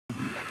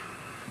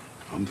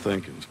I'm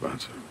thinking,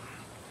 Spencer.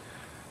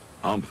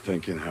 I'm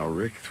thinking how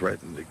Rick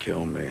threatened to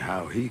kill me,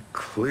 how he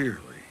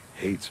clearly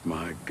hates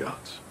my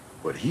guts.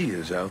 But he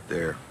is out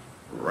there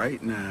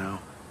right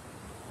now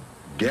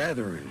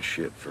gathering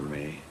shit for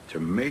me to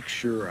make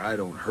sure I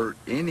don't hurt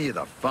any of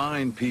the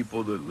fine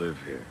people that live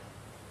here.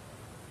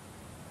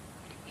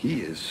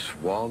 He is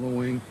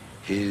swallowing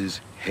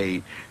his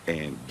hate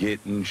and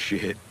getting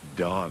shit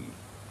done.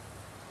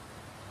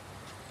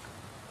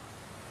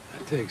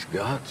 That takes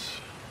guts.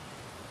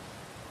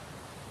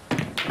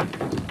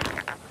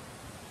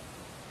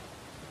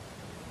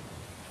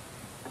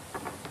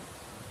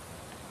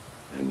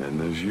 And then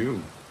there's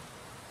you.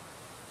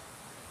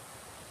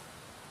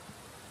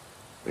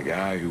 The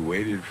guy who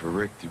waited for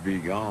Rick to be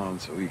gone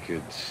so he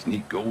could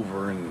sneak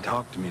over and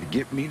talk to me to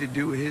get me to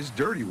do his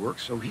dirty work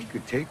so he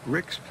could take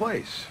Rick's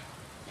place.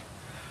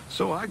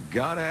 So I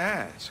gotta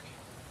ask,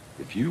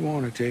 if you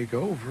want to take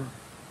over,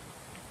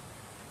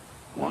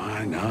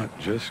 why not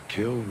just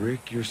kill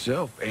Rick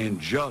yourself and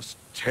just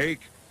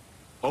take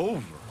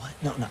over? What?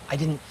 No, I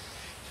don't...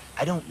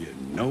 You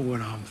know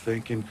what I'm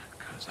thinking?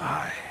 'Cause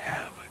I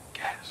have a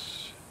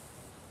guess.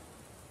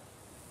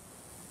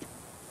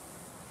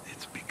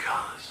 It's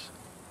because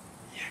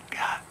you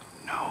got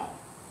no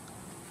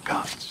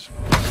guts.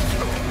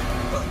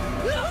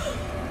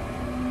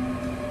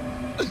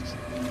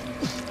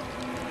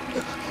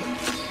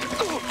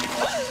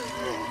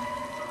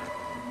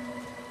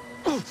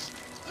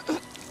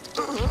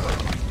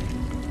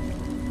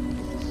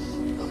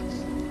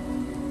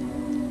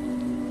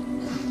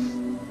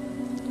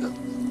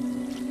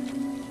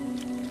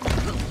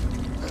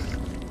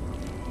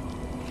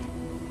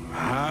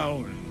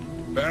 How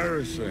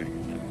embarrassing.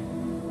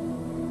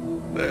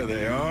 There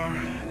they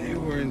are. They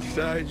were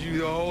inside you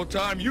the whole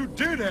time. You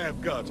did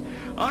have guts.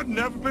 I've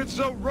never been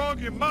so wrong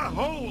in my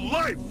whole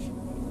life.